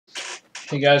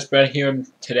Hey guys, Brett here.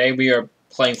 Today we are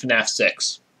playing FNAF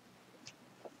 6,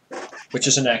 which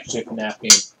isn't actually a FNAF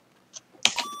game.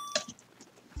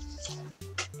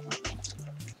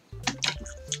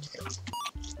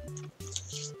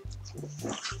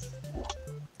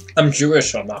 I'm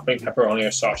Jewish, so I'm not putting pepperoni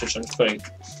or sausage. I'm just putting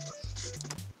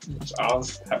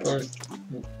olives, pepper.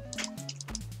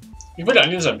 You put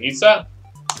onions on pizza?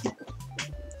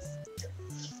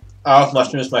 Olive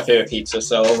mushroom is my favorite pizza,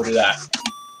 so we'll do that.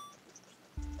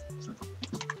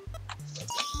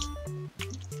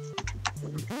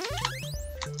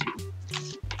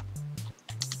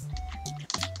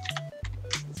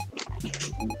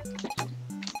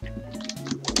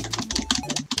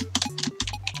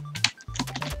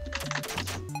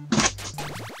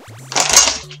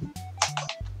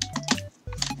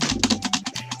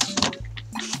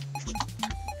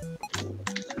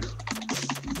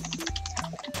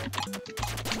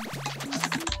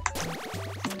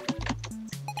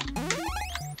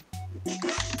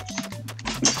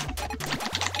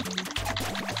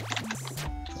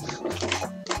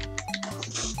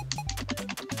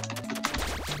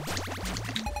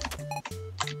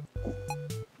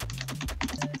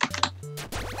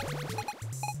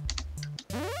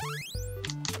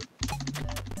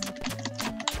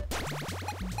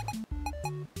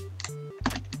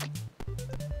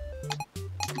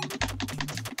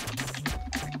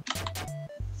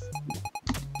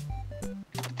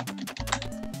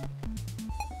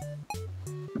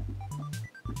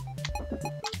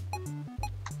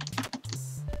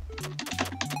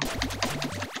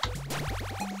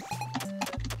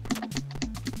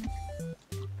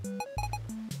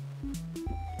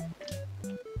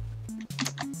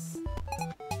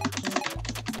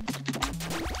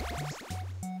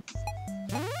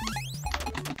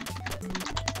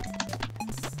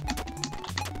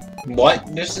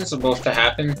 What? This is supposed to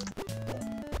happen?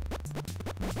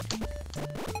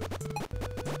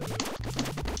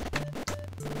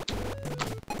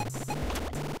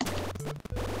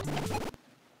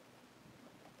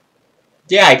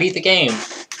 Yeah, I beat the game.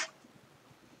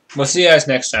 We'll see you guys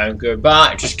next time.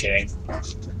 Goodbye. Just kidding.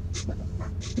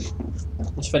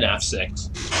 It's FNAF 6.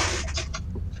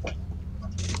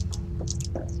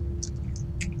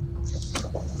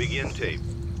 Begin tape.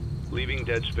 Leaving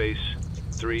dead space.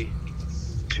 3,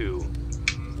 2,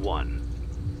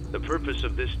 1. The purpose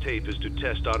of this tape is to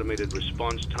test automated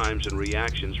response times and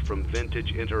reactions from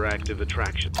vintage interactive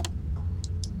attractions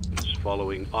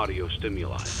following audio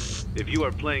stimuli. If you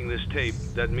are playing this tape,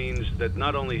 that means that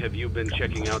not only have you been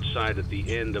checking outside at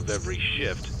the end of every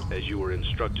shift, as you were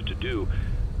instructed to do,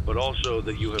 but also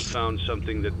that you have found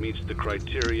something that meets the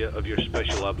criteria of your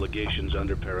special obligations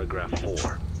under paragraph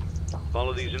 4.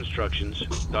 Follow these instructions,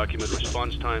 document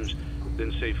response times,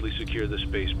 then safely secure the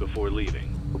space before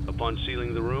leaving. Upon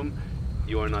sealing the room,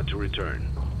 you are not to return.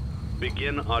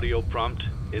 Begin audio prompt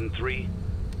in 3,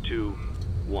 2,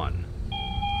 1.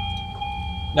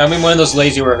 Now I'm in one of those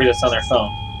lazy where that's on their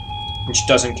phone, which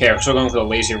doesn't care, so we're going for the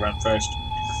lazy run first.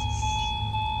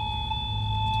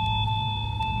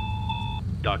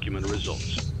 Document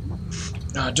results.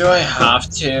 Do I have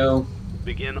to?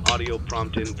 Begin audio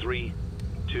prompt in 3,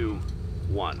 2,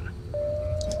 1.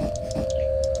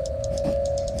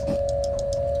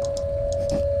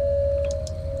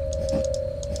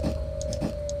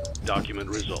 Document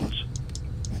results.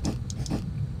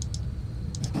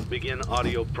 Begin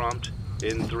audio prompt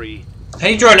in 3. How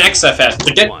do you draw an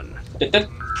XFS? 1.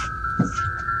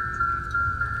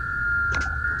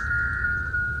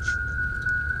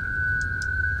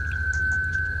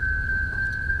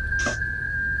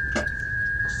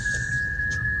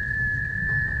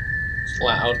 It's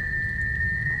loud.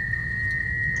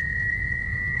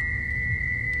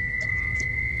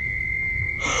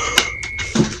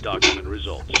 Document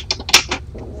results.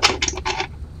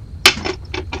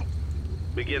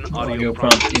 Begin audio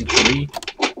prompt in 3,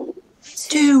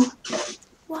 2,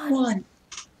 1.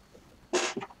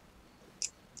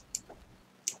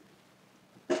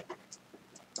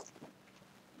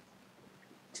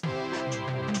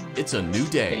 It's a new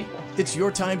day. It's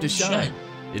your time to shine.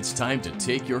 It's time to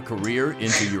take your career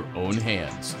into your own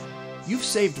hands. You've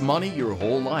saved money your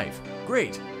whole life.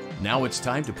 Great. Now it's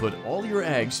time to put all your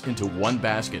eggs into one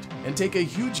basket and take a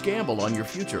huge gamble on your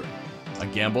future. A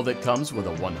gamble that comes with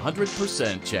a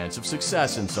 100% chance of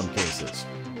success in some cases.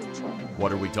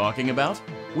 What are we talking about?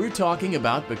 We're talking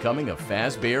about becoming a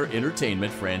Fazbear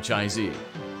Entertainment franchisee.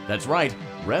 That's right,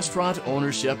 restaurant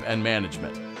ownership and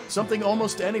management. Something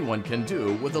almost anyone can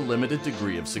do with a limited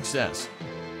degree of success.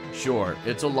 Sure,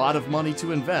 it's a lot of money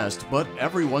to invest, but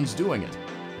everyone's doing it.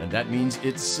 And that means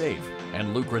it's safe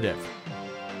and lucrative.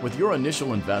 With your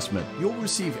initial investment, you'll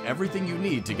receive everything you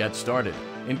need to get started,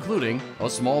 including a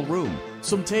small room,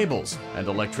 some tables, and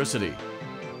electricity.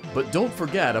 But don't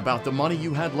forget about the money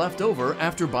you had left over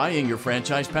after buying your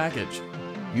franchise package.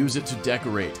 Use it to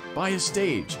decorate, buy a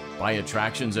stage, buy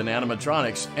attractions and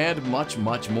animatronics, and much,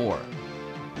 much more.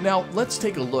 Now, let's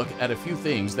take a look at a few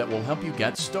things that will help you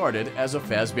get started as a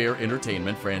Fazbear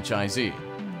Entertainment franchisee,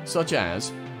 such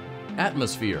as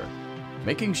atmosphere.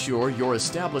 Making sure your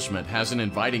establishment has an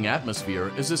inviting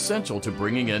atmosphere is essential to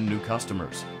bringing in new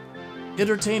customers.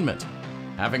 Entertainment.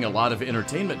 Having a lot of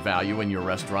entertainment value in your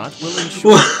restaurant will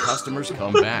ensure customers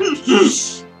come back.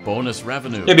 Bonus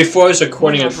revenue. Yeah, before I was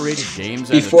recording a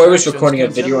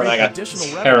video and I got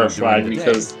terrified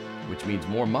because which means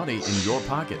more money in your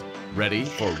pocket, ready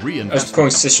for reinvestment. I was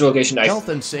recording Sister Location. Health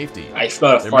and safety. I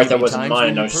smelled a fart that wasn't mine,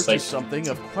 and I was just like, something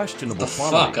of questionable the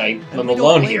quality. fuck? I'm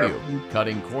alone here.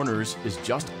 Cutting corners is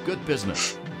just good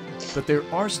business. But there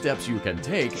are steps you can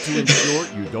take to ensure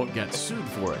you don't get sued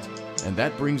for it. And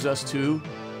that brings us to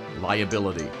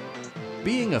liability.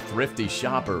 Being a thrifty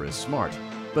shopper is smart,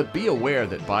 but be aware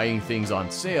that buying things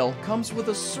on sale comes with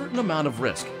a certain amount of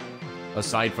risk.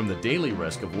 Aside from the daily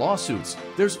risk of lawsuits,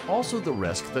 there's also the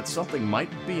risk that something might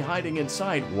be hiding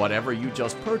inside whatever you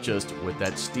just purchased with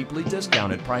that steeply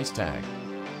discounted price tag.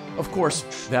 Of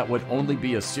course, that would only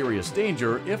be a serious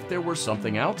danger if there were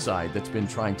something outside that's been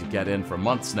trying to get in for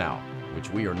months now, which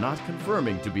we are not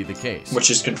confirming to be the case.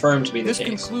 Which is confirmed to be the case. This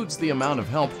concludes the amount of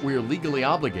help we are legally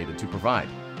obligated to provide.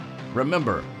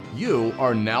 Remember, you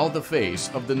are now the face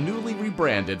of the newly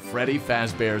rebranded Freddy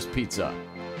Fazbear's Pizza.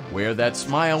 Wear that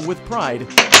smile with pride,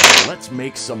 and let's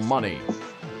make some money.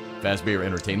 Fazbear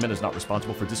Entertainment is not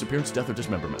responsible for disappearance, death, or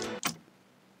dismemberment.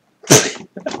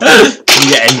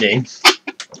 The ending.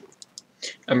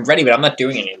 I'm ready, but I'm not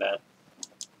doing any of that.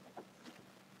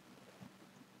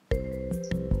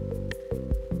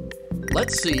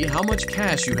 Let's see how much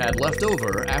cash you had left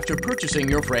over after purchasing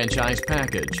your franchise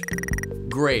package.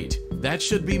 Great, that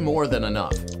should be more than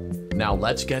enough. Now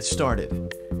let's get started.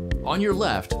 On your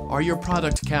left are your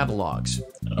product catalogs.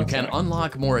 You can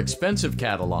unlock more expensive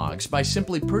catalogs by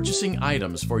simply purchasing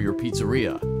items for your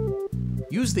pizzeria.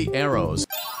 Use the arrows.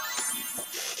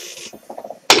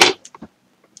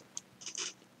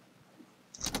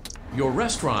 Your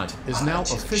restaurant is now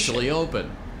officially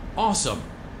open. Awesome!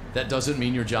 That doesn't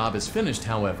mean your job is finished,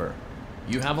 however.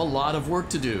 You have a lot of work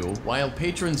to do while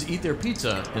patrons eat their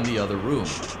pizza in the other room.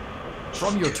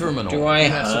 From your terminal, you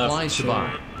have supplies to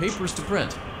buy, papers to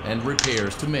print, and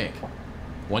repairs to make.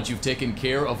 Once you've taken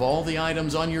care of all the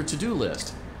items on your to-do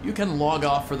list, you can log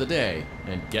off for the day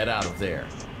and get out of there.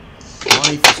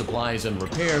 Money for supplies and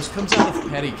repairs comes out of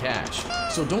petty cash,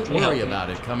 so don't worry about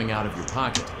it coming out of your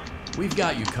pocket. We've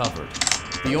got you covered.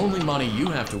 The only money you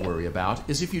have to worry about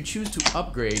is if you choose to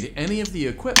upgrade any of the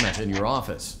equipment in your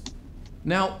office.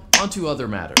 Now, onto other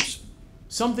matters.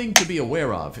 Something to be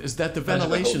aware of is that the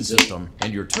ventilation system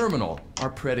and your terminal are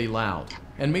pretty loud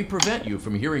and may prevent you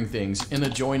from hearing things in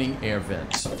adjoining air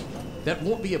vents. That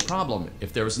won't be a problem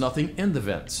if there is nothing in the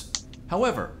vents.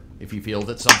 However, if you feel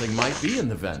that something might be in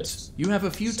the vents, you have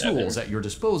a few tools at your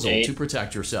disposal to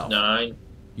protect yourself. 9.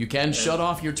 You can shut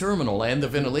off your terminal and the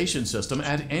ventilation system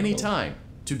at any time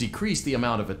to decrease the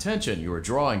amount of attention you are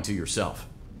drawing to yourself.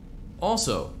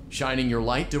 Also, shining your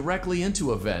light directly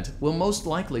into a vent will most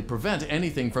likely prevent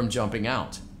anything from jumping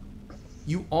out.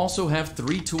 You also have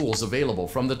 3 tools available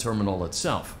from the terminal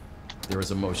itself. There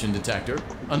is a motion detector,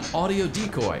 an audio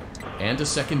decoy, and a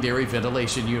secondary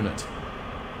ventilation unit.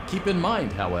 Keep in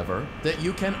mind, however, that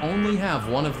you can only have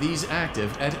one of these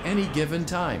active at any given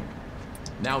time.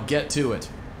 Now get to it.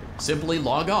 Simply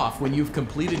log off when you've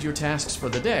completed your tasks for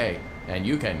the day, and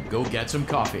you can go get some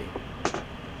coffee.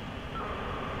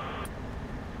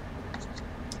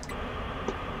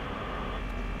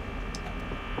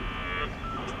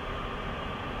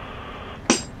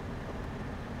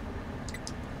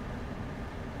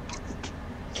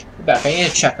 Back, I need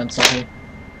to check on something.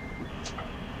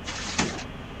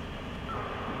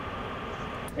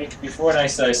 Before when I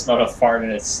said I smelled a fart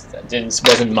and it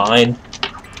wasn't mine.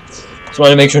 Just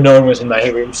wanted to make sure no one was in my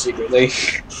room secretly.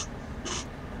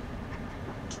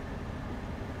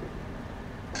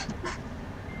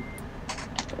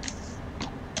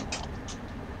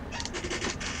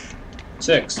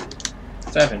 Six,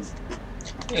 7,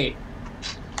 8,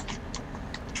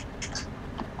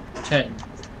 10.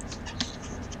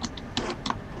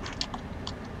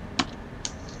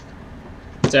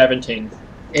 17,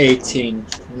 18,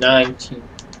 19,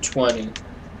 20,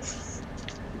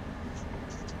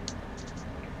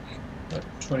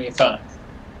 25.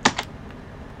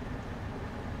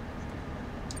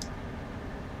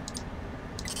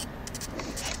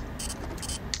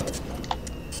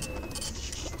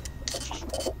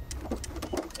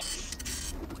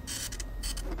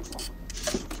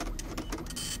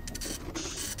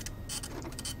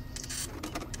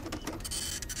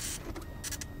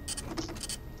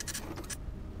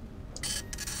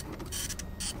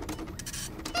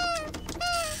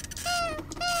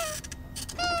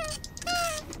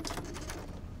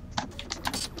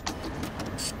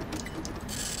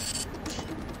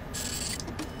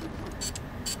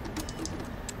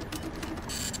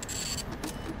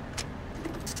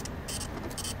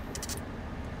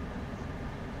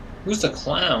 Who's the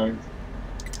clown?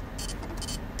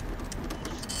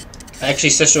 Actually,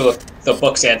 sister, the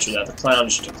books answer that. The clown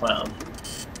is just a clown.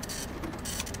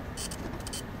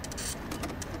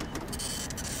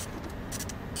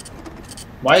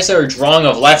 Why is there a drawing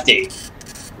of Lefty?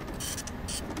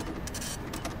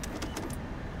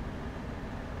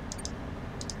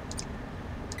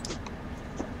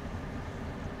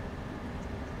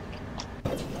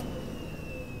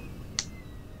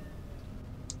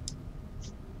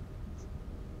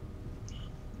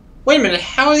 Wait a minute,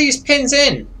 how are these pins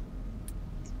in?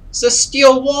 It's a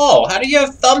steel wall. How do you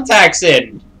have thumbtacks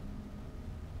in?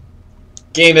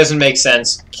 Game doesn't make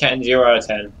sense. 0 out of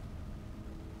 10.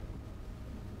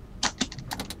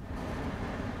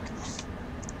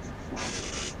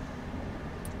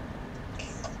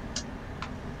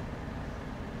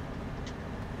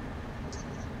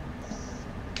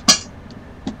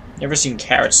 Never seen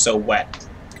carrots so wet.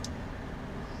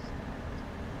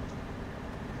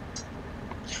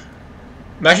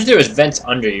 Imagine there was vents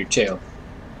under you too.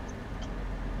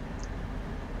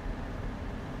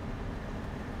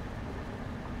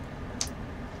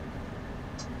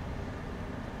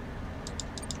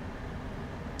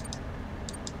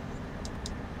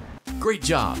 Great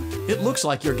job. It looks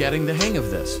like you're getting the hang of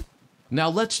this. Now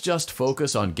let's just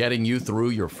focus on getting you through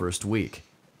your first week.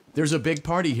 There's a big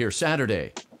party here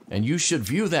Saturday, and you should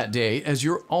view that day as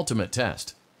your ultimate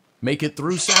test. Make it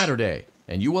through Saturday,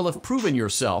 and you will have proven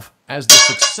yourself as the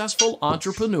successful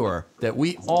entrepreneur that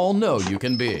we all know you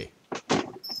can be.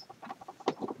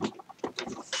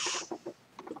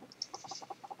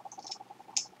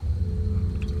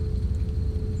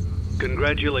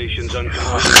 Congratulations on do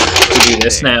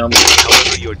this now.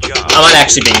 However, your job I'm not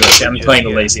actually being lazy. I'm playing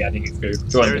the lazy ending. If you're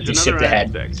joining me, There's skipped another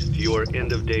ahead. aspect to your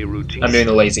end-of-day routine. I'm doing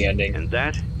the lazy ending. And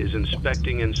that is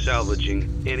inspecting and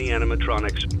salvaging any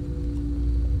animatronics.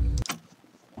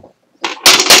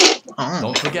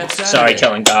 Don't forget Saturday. Sorry,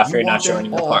 Kellen Goffrey, You not want them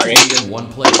joining the all party. to be in one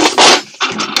place.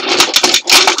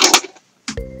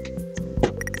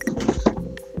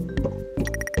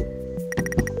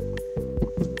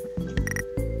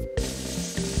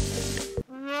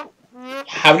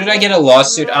 How did I get a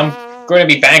lawsuit? I'm going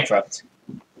to be bankrupt.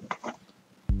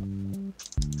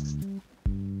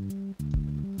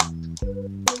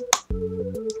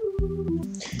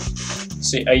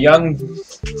 See, a young...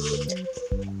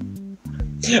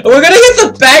 We're gonna get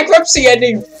the bankruptcy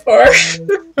ending first!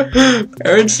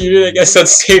 Parents unit against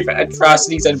unsafe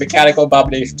atrocities and mechanical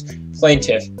abominations.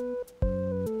 Plaintiff.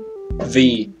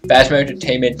 V. Fazbear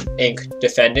Entertainment, Inc.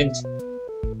 Defendant.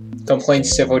 Complaint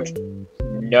civil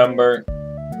number.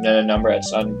 No, number,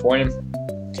 that's not important.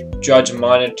 Judge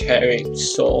Monetary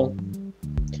Soul.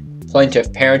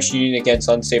 Plaintiff. Parents Union against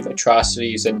unsafe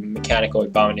atrocities and mechanical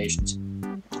abominations.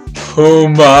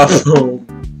 Puma.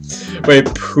 Wait,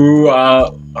 Puamo.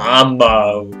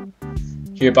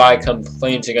 Hereby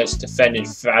complains against defendant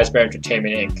Fazbear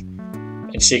Entertainment Inc.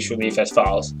 and seeks relief as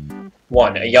follows.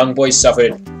 1. A young boy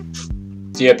suffered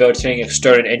debilitating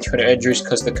external and internal injuries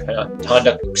because of the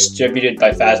conduct exhibited by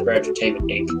Fazbear Entertainment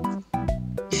Inc.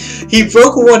 He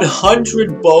broke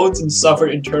 100 bones and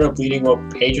suffered internal bleeding while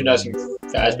patronizing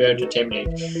Fazbear Entertainment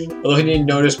Inc. Although he didn't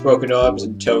notice broken arms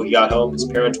until he got home, his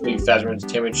parents believe Fazbear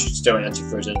Entertainment should still answer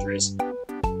for his injuries.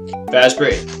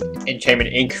 Fazbear Entertainment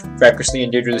Inc. recklessly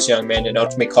endangered this young man and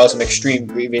ultimately caused him extreme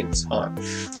grievous harm.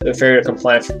 The failure to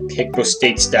comply with applicable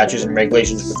state statutes and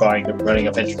regulations regarding the running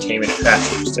of entertainment and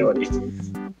crafting facility.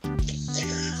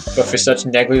 But for such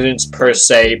negligence per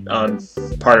se on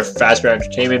part of Fazbear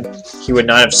Entertainment, he would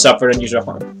not have suffered unusual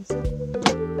harm.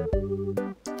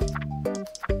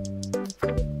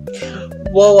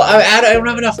 Well, I don't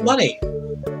have enough money.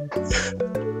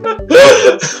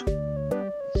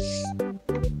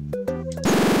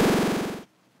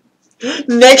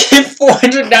 Negative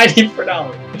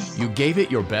 $494. You gave it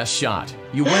your best shot.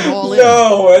 You went all in.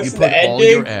 No, it's you the put all ending.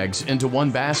 your eggs into one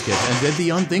basket and did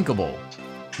the unthinkable.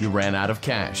 You ran out of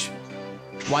cash.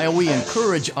 While we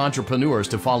encourage entrepreneurs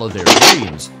to follow their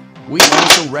dreams, we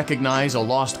also recognize a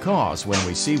lost cause when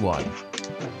we see one.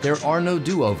 There are no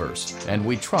do-overs, and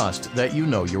we trust that you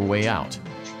know your way out.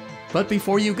 But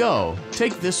before you go,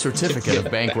 take this certificate of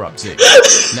bankruptcy.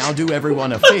 Now do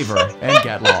everyone a favor and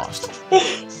get lost.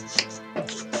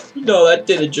 No, that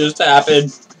didn't just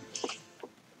happen.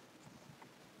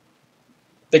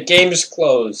 The game is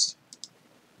closed.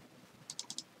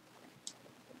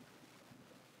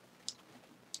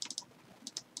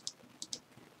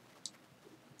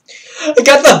 I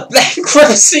got the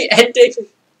bankruptcy ending.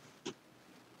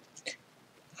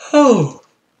 Oh,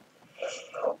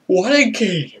 what a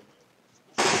game.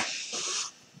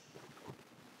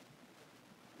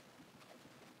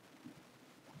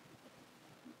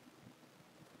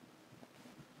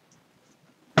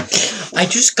 I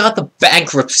just got the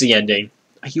bankruptcy ending.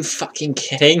 Are you fucking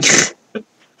kidding?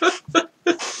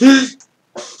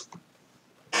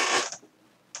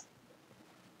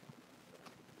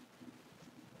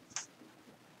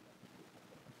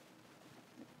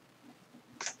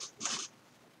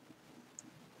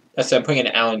 That's why I'm putting an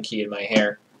Allen key in my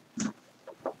hair.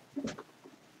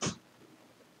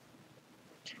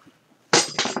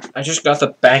 I just got the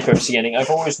bankruptcy ending. I've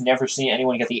always never seen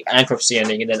anyone get the bankruptcy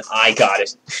ending, and then I got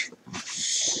it.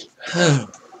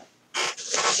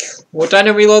 Well, time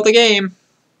to reload the game.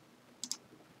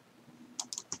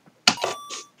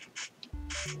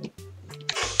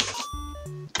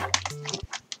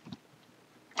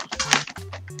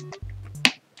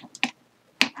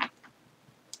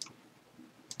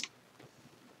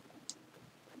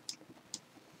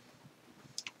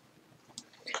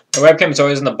 My webcam is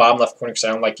always in the bottom left corner because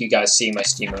I don't like you guys seeing my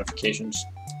Steam notifications.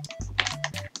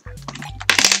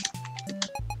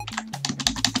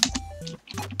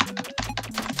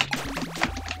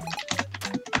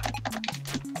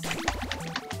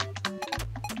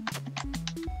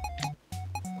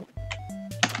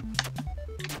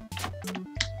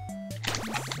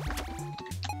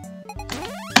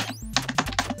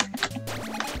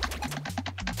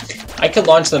 I could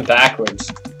launch them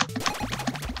backwards.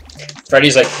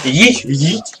 Freddy's like, yeet,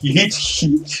 yeet, yeet,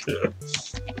 yeet.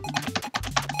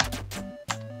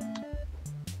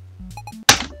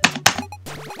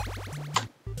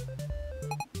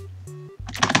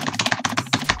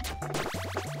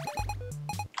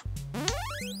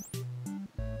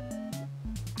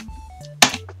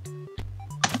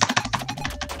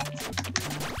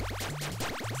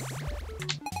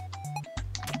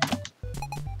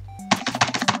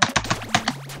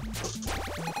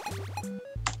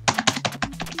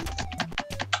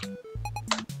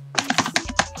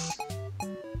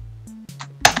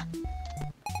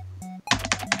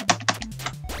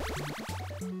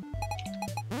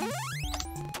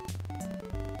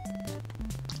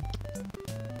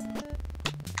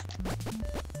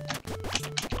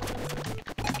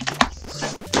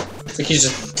 It's like he's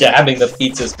just dabbing the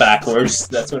pizzas backwards.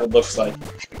 That's what it looks like.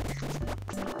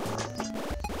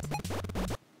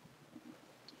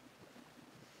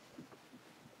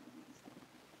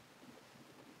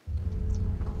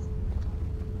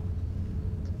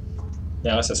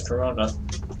 Now it says Corona.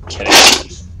 Kidding.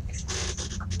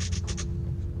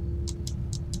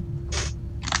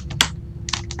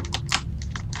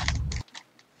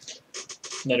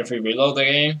 And then if we reload the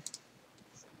game,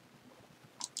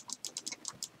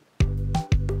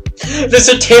 the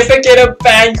certificate of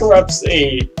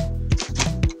bankruptcy!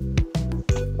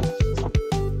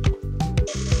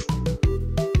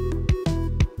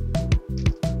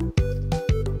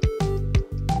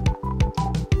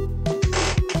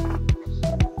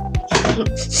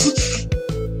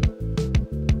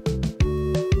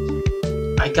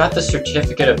 I got the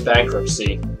certificate of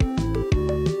bankruptcy.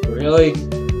 Really?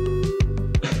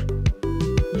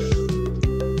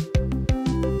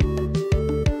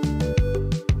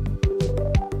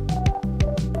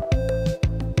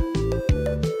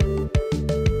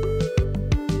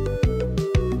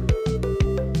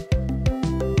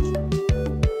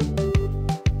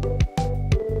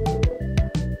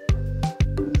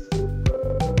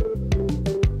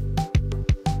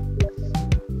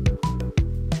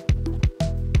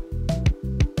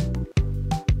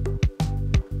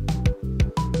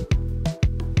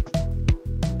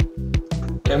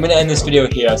 I'm gonna end this video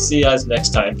here. I'll see you guys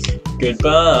next time.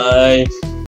 Goodbye!